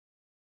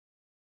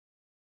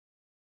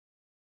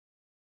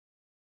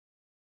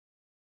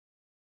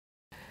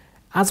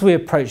As we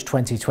approach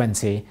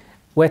 2020,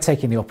 we're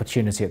taking the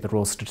opportunity at the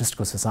Royal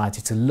Statistical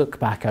Society to look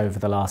back over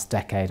the last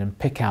decade and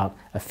pick out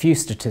a few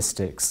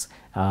statistics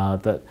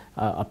that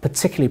are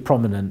particularly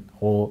prominent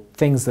or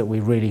things that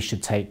we really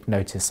should take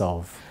notice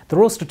of. The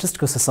Royal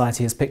Statistical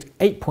Society has picked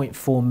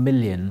 8.4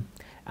 million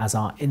as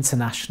our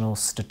international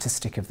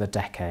statistic of the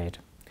decade.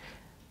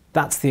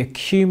 That's the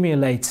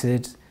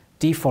accumulated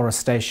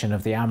deforestation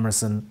of the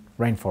Amazon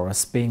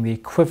rainforest being the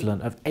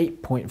equivalent of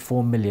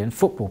 8.4 million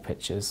football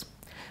pitches.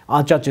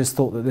 Our judges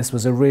thought that this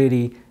was a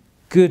really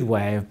good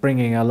way of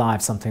bringing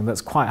alive something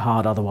that's quite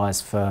hard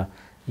otherwise for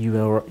you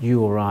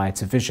or I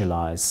to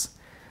visualise.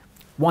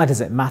 Why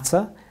does it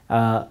matter?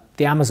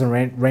 The Amazon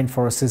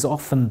rainforest is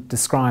often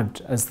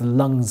described as the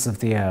lungs of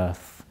the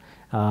earth.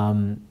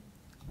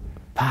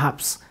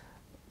 Perhaps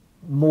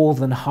more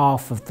than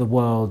half of the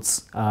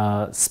world's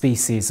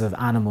species of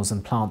animals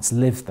and plants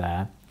live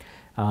there,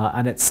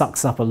 and it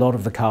sucks up a lot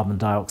of the carbon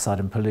dioxide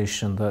and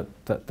pollution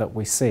that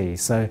we see.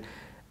 So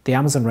the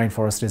Amazon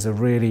rainforest is a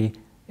really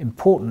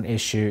important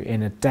issue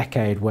in a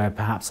decade where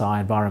perhaps our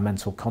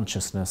environmental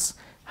consciousness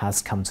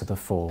has come to the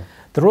fore.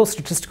 The Royal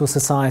Statistical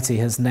Society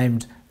has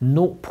named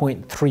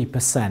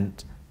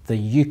 0.3%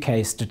 the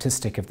UK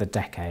statistic of the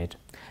decade.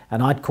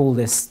 And I'd call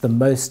this the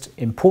most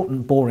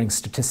important boring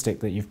statistic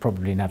that you've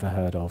probably never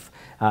heard of.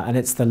 And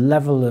it's the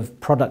level of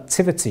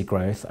productivity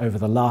growth over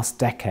the last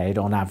decade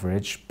on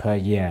average per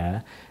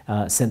year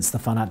since the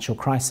financial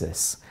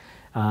crisis.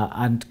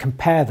 And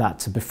compare that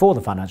to before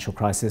the financial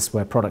crisis,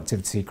 where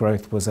productivity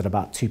growth was at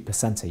about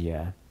 2% a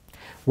year.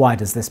 Why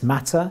does this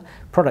matter?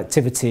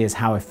 Productivity is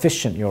how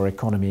efficient your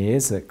economy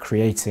is at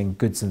creating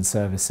goods and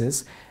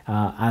services,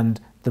 and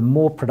the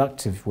more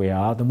productive we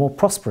are, the more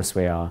prosperous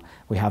we are.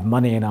 We have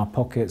money in our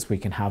pockets, we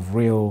can have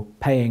real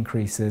pay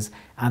increases,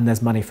 and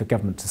there's money for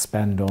government to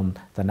spend on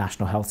the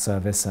National Health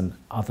Service and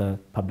other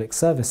public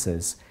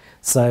services.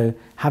 So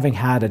having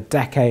had a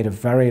decade of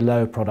very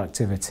low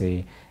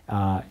productivity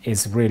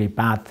is a really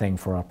bad thing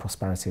for our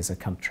prosperity as a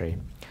country.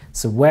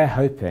 So we're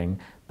hoping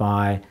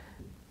by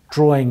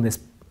drawing this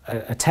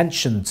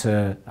attention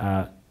to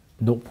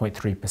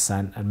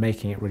 0.3% and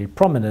making it really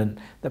prominent,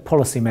 that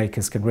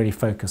policymakers can really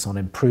focus on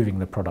improving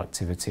the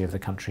productivity of the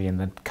country in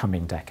the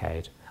coming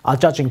decade. Our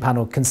judging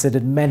panel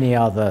considered many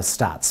other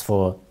stats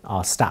for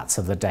our stats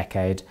of the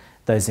decade.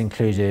 Those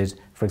included,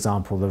 for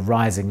example, the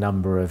rising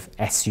number of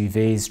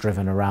SUVs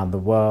driven around the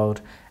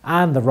world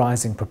and the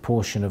rising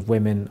proportion of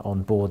women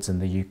on boards in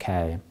the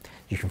UK.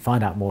 You can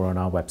find out more on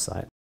our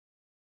website.